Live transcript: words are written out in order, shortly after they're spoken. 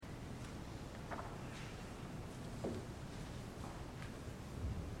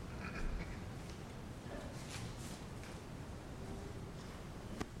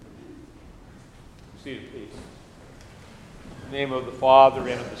Seated, please. In the name of the Father,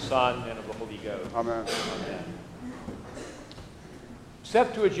 and of the Son, and of the Holy Ghost. Amen. Amen.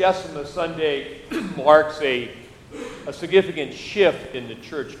 Septuagesima Sunday marks a significant shift in the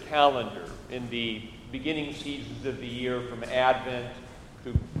church calendar. In the beginning seasons of the year, from Advent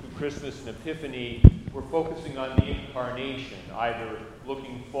to Christmas and Epiphany, we're focusing on the Incarnation, either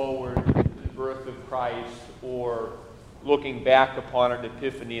looking forward to the birth of Christ or looking back upon an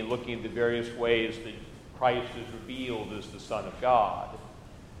Epiphany and looking at the various ways that Christ is revealed as the Son of God.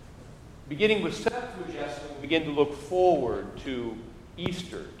 Beginning with Septuagesima, we begin to look forward to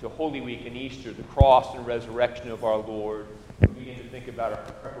Easter, to Holy Week and Easter, the cross and resurrection of our Lord. We begin to think about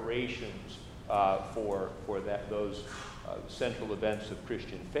our preparations for those central events of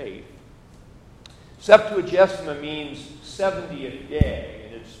Christian faith. Septuagesima means 70th day,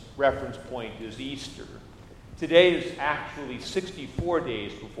 and its reference point is Easter. Today is actually 64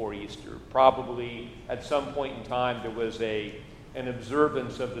 days before Easter. Probably at some point in time there was an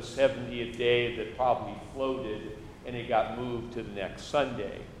observance of the 70th day that probably floated, and it got moved to the next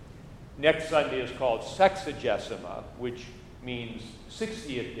Sunday. Next Sunday is called Sexagesima, which means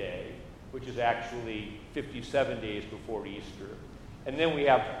 60th day, which is actually 57 days before Easter. And then we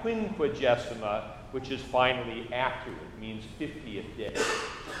have Quinquagesima, which is finally accurate, means 50th day.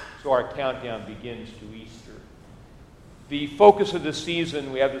 So our countdown begins to Easter. The focus of the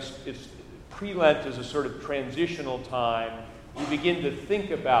season, we have this pre-Lent is a sort of transitional time. We begin to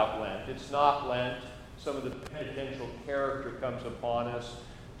think about Lent. It's not Lent. Some of the penitential character comes upon us.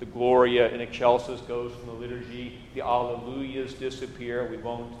 The Gloria in Excelsis goes from the liturgy. The Alleluias disappear. We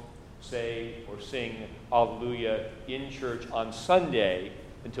won't say or sing Alleluia in church on Sunday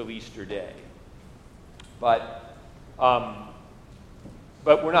until Easter Day. But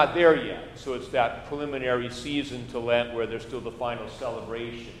we're not there yet. So it's that preliminary season to Lent where there's still the final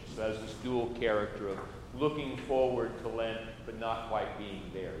celebration. So it has this dual character of looking forward to Lent but not quite being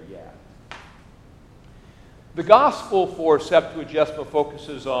there yet. The gospel for Septuagesima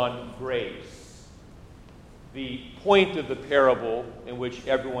focuses on grace. The point of the parable, in which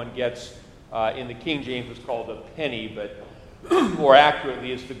everyone gets, in the King James it's called a penny, but more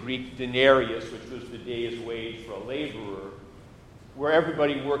accurately it's the Greek denarius, which was the day's wage for a laborer, where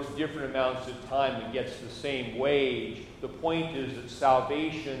everybody works different amounts of time and gets the same wage. The point is that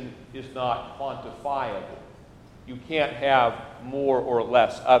salvation is not quantifiable. You can't have more or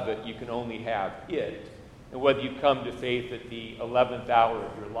less of it. You can only have it. And whether you come to faith at the 11th hour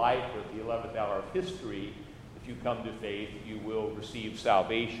of your life or at the 11th hour of history, if you come to faith, you will receive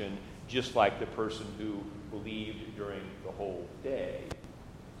salvation just like the person who believed during the whole day.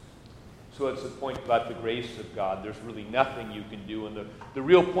 So it's the point about the grace of God. There's really nothing you can do. And the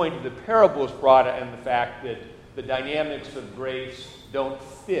real point of the parable is brought out in the fact that the dynamics of grace don't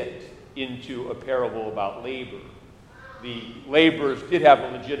fit into a parable about labor. The laborers did have a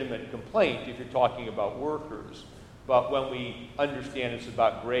legitimate complaint if you're talking about workers. But when we understand it's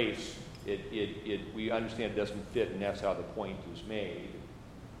about grace, we understand it doesn't fit, and that's how the point is made.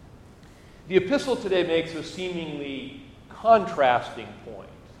 The epistle today makes a seemingly contrasting point.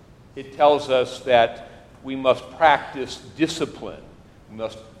 It tells us that we must practice discipline. We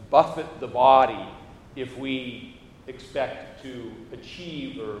must buffet the body if we expect to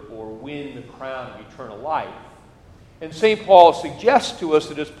achieve or win the crown of eternal life. And St. Paul suggests to us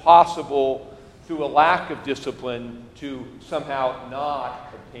that it's possible through a lack of discipline to somehow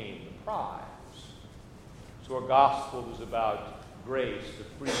not obtain the prize. So our gospel is about grace, the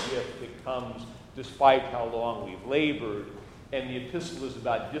free gift that comes despite how long we've labored. And the epistle is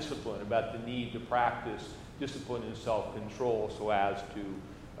about discipline, about the need to practice discipline and self-control so as to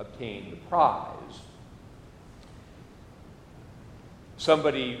obtain the prize.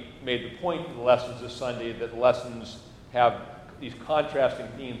 Somebody made the point in the lessons this Sunday that lessons have these contrasting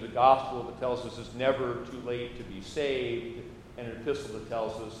themes. A gospel that tells us it's never too late to be saved, and an epistle that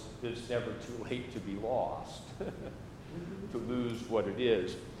tells us it's never too late to be lost, to lose what it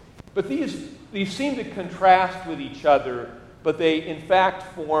is. But these seem to contrast with each other, but they in fact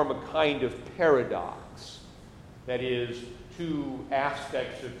form a kind of paradox. That is, two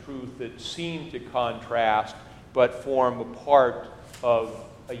aspects of truth that seem to contrast but form a part of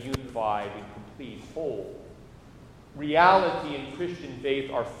a unified and complete whole. Reality and Christian faith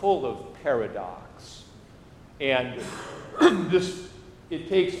are full of paradox. And it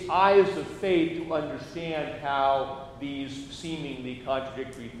takes eyes of faith to understand how these seemingly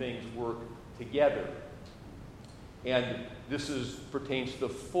contradictory things work together. And this pertains to the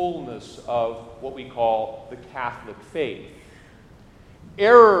fullness of what we call the Catholic faith.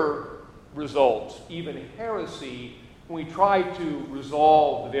 Error results, even heresy, when we try to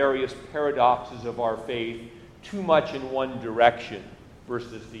resolve the various paradoxes of our faith too much in one direction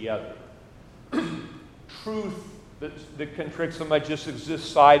versus the other. Truth that contradicts so much just exists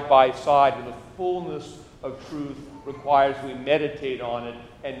side by side, and the fullness of truth requires we meditate on it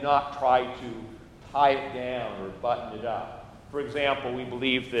and not try to tie it down or button it up. For example, we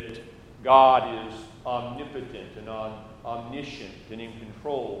believe that God is omnipotent and omniscient and in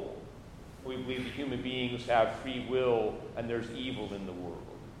control. We believe that human beings have free will and there's evil in the world.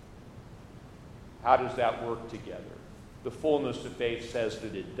 How does that work together? The fullness of faith says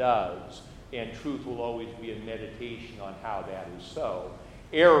that it does, and truth will always be a meditation on how that is so.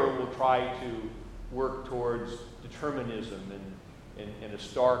 Error will try to work towards determinism and a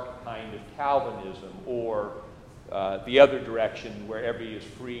stark kind of Calvinism, or the other direction where everybody is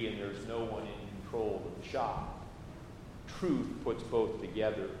free and there's no one in control of the shop. Truth puts both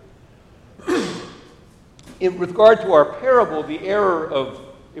together. In regard to our parable, the error of,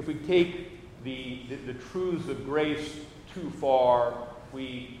 if we take the truths of grace too far,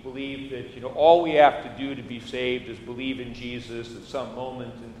 we believe that all we have to do to be saved is believe in Jesus at some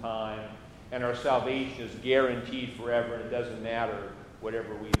moment in time, and our salvation is guaranteed forever, and it doesn't matter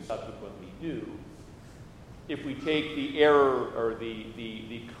whatever we subsequently do. If we take the error or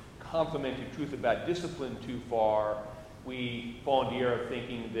the complementary truth about discipline too far, we fall into the error of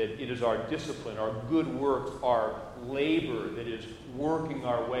thinking that it is our discipline, our good works, our labor that is working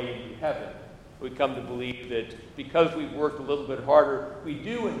our way into heaven. We come to believe that because we've worked a little bit harder, we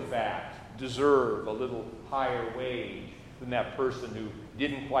do in fact deserve a little higher wage than that person who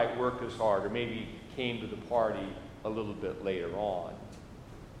didn't quite work as hard or maybe came to the party a little bit later on.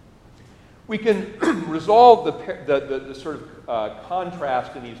 We can resolve the sort of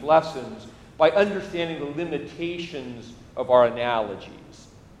contrast in these lessons by understanding the limitations of our analogies.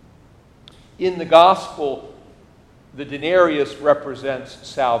 In the gospel, the denarius represents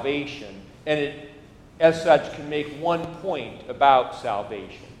salvation, and it, as such, can make one point about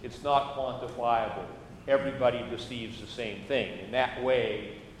salvation. It's not quantifiable. Everybody receives the same thing. In that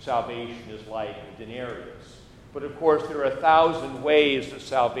way, salvation is like a denarius. But of course, there are 1,000 ways that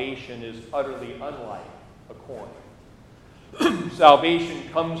salvation is utterly unlike a coin. Salvation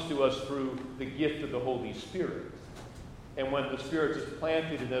comes to us through the gift of the Holy Spirit. And when the Spirit is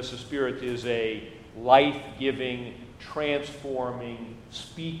planted in us, the Spirit is a life-giving, transforming,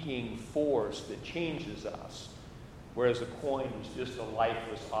 speaking force that changes us. Whereas a coin is just a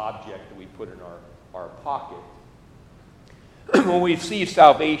lifeless object that we put in our pocket. When we see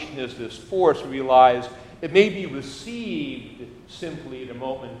salvation as this force, we realize it may be received simply at a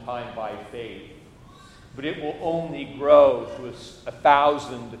moment in time by faith, but it will only grow through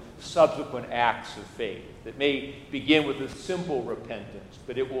 1,000 subsequent acts of faith. It may begin with a simple repentance,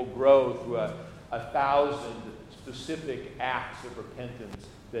 but it will grow through 1,000 specific acts of repentance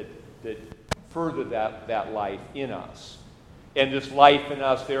that further that life in us. And this life in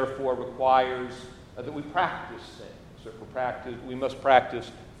us, therefore, requires that we practice things. We must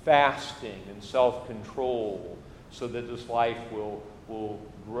practice fasting and self-control so that this life will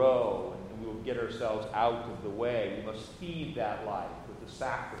grow and we will get ourselves out of the way. We must feed that life with the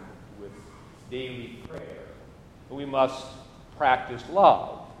sacrament, with daily prayer. And we must practice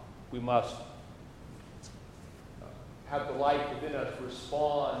love. We must have the life within us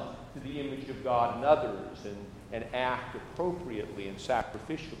respond to the image of God in others and act appropriately and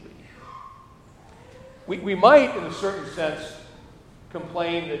sacrificially. We might, in a certain sense,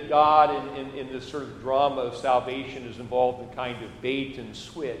 complain that God in this sort of drama of salvation is involved in kind of bait and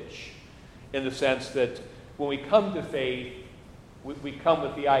switch, in the sense that when we come to faith, we come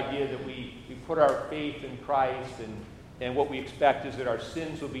with the idea that we put our faith in Christ, and what we expect is that our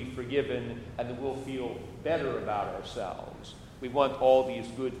sins will be forgiven and that we'll feel better about ourselves. We want all these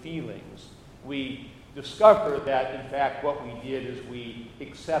good feelings. We discover that, in fact, what we did is we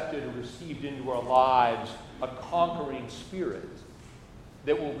accepted or received into our lives a conquering spirit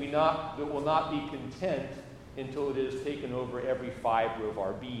that will not be content until it has taken over every fiber of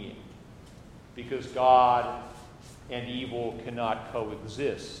our being. Because God and evil cannot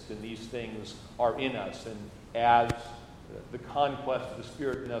coexist, and these things are in us. And as the conquest of the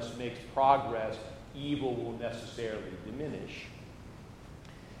Spirit in us makes progress, evil will necessarily diminish.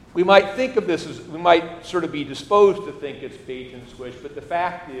 We might think of this as, we might sort of be disposed to think it's bait and switch, but the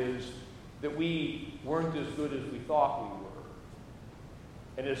fact is that we weren't as good as we thought we were.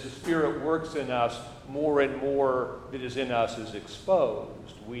 And as the Spirit works in us, more and more that is in us is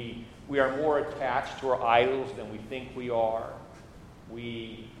exposed. We are more attached to our idols than we think we are.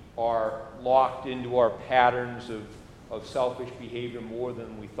 We are locked into our patterns of selfish behavior more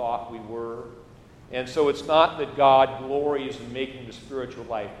than we thought we were. And so it's not that God glories in making the spiritual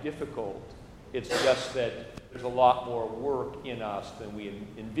life difficult. It's just that there's a lot more work in us than we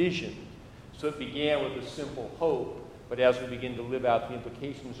envisioned. So it began with a simple hope, but as we begin to live out the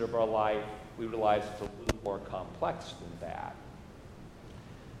implications of our life, we realize it's a little more complex than that.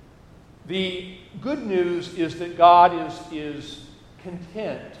 The good news is that God is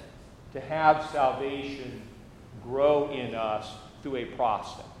content to have salvation grow in us through a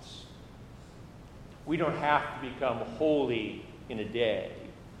process. We don't have to become holy in a day.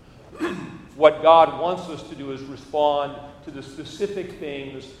 What God wants us to do is respond to the specific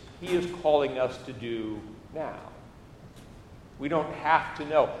things He is calling us to do now. We don't have to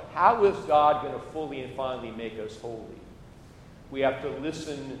know. How is God going to fully and finally make us holy? We have to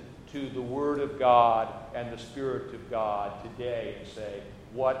listen to the Word of God and the Spirit of God today and say,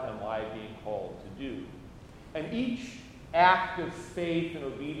 what am I being called to do? And each act of faith and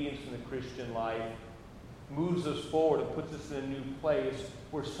obedience in the Christian life moves us forward and puts us in a new place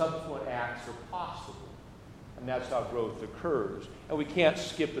where subsequent acts are possible. And that's how growth occurs. And we can't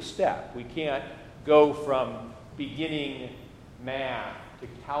skip a step. We can't go from beginning math to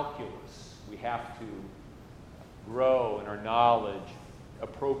calculus. We have to grow in our knowledge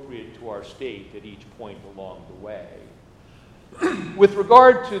appropriate to our state at each point along the way. With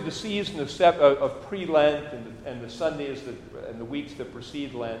regard to the season of pre-Lent and the Sundays and the weeks that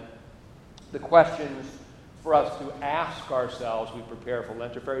precede Lent, the questions for us to ask ourselves we prepare for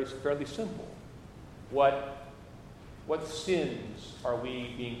Lent are fairly simple. What sins are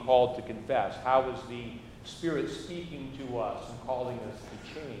we being called to confess? How is the Spirit speaking to us and calling us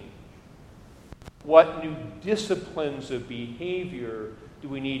to change? What new disciplines of behavior do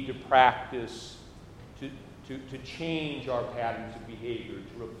we need to practice to change our patterns of behavior,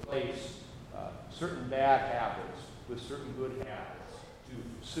 to replace certain bad habits with certain good habits, to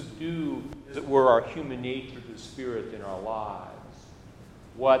subdue, as it were, our human nature to the Spirit in our lives?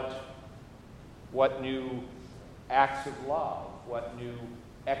 What new acts of love, what new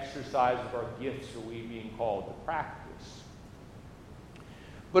exercise of our gifts are we being called to practice?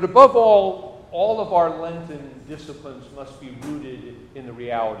 But above all of our Lenten disciplines must be rooted in the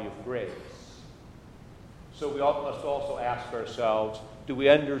reality of grace. So we must also ask ourselves, do we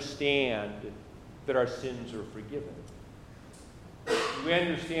understand that our sins are forgiven? Do we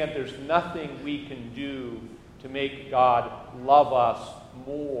understand there's nothing we can do to make God love us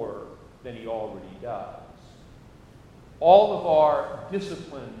more than He already does? All of our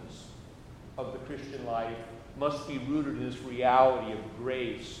disciplines of the Christian life must be rooted in this reality of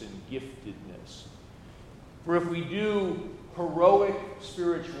grace and giftedness. For if we do heroic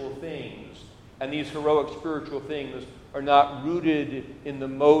spiritual things, and these heroic spiritual things are not rooted in the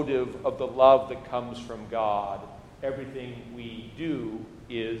motive of the love that comes from God, everything we do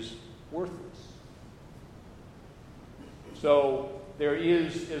is worthless. So there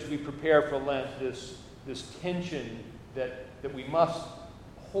is, as we prepare for Lent, this tension that we must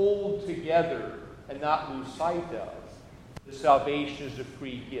hold together and not lose sight of. The salvation is a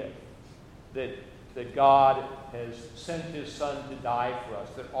free gift. That God has sent His Son to die for us,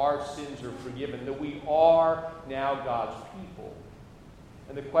 that our sins are forgiven, that we are now God's people.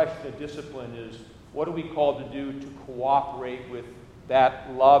 And the question of discipline is, what are we called to do to cooperate with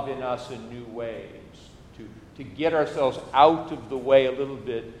that love in us in new ways? To get ourselves out of the way a little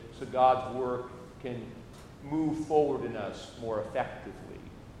bit so God's work can move forward in us more effectively.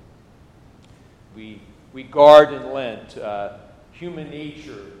 We guard in Lent. Human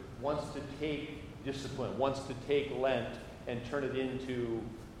nature wants to take discipline, wants to take Lent and turn it into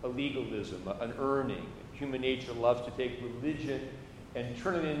a legalism, an earning. Human nature loves to take religion and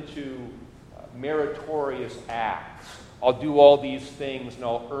turn it into meritorious acts. I'll do all these things and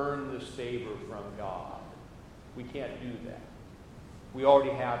I'll earn this favor from God. We can't do that. We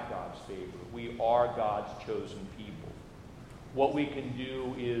already have God's favor. We are God's chosen people. What we can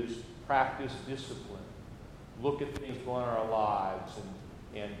do is practice discipline, look at things going on in our lives,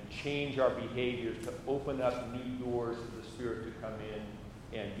 and change our behaviors to open up new doors for the Spirit to come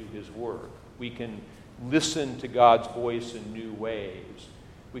in and do His work. We can listen to God's voice in new ways.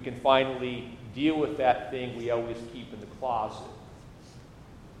 We can finally deal with that thing we always keep in the closet.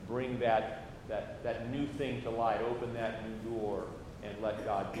 Bring that new thing to light, open that new door, and let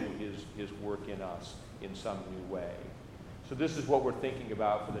God do His work in us in some new way. So this is what we're thinking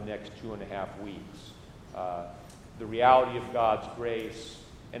about for the next 2.5 weeks. The reality of God's grace,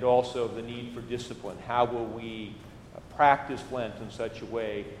 and also the need for discipline. How will we practice Lent in such a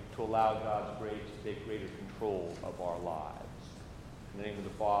way to allow God's grace to take greater control of our lives? In the name of the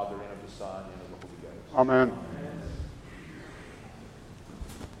Father, and of the Son, and of the Holy Ghost. Amen.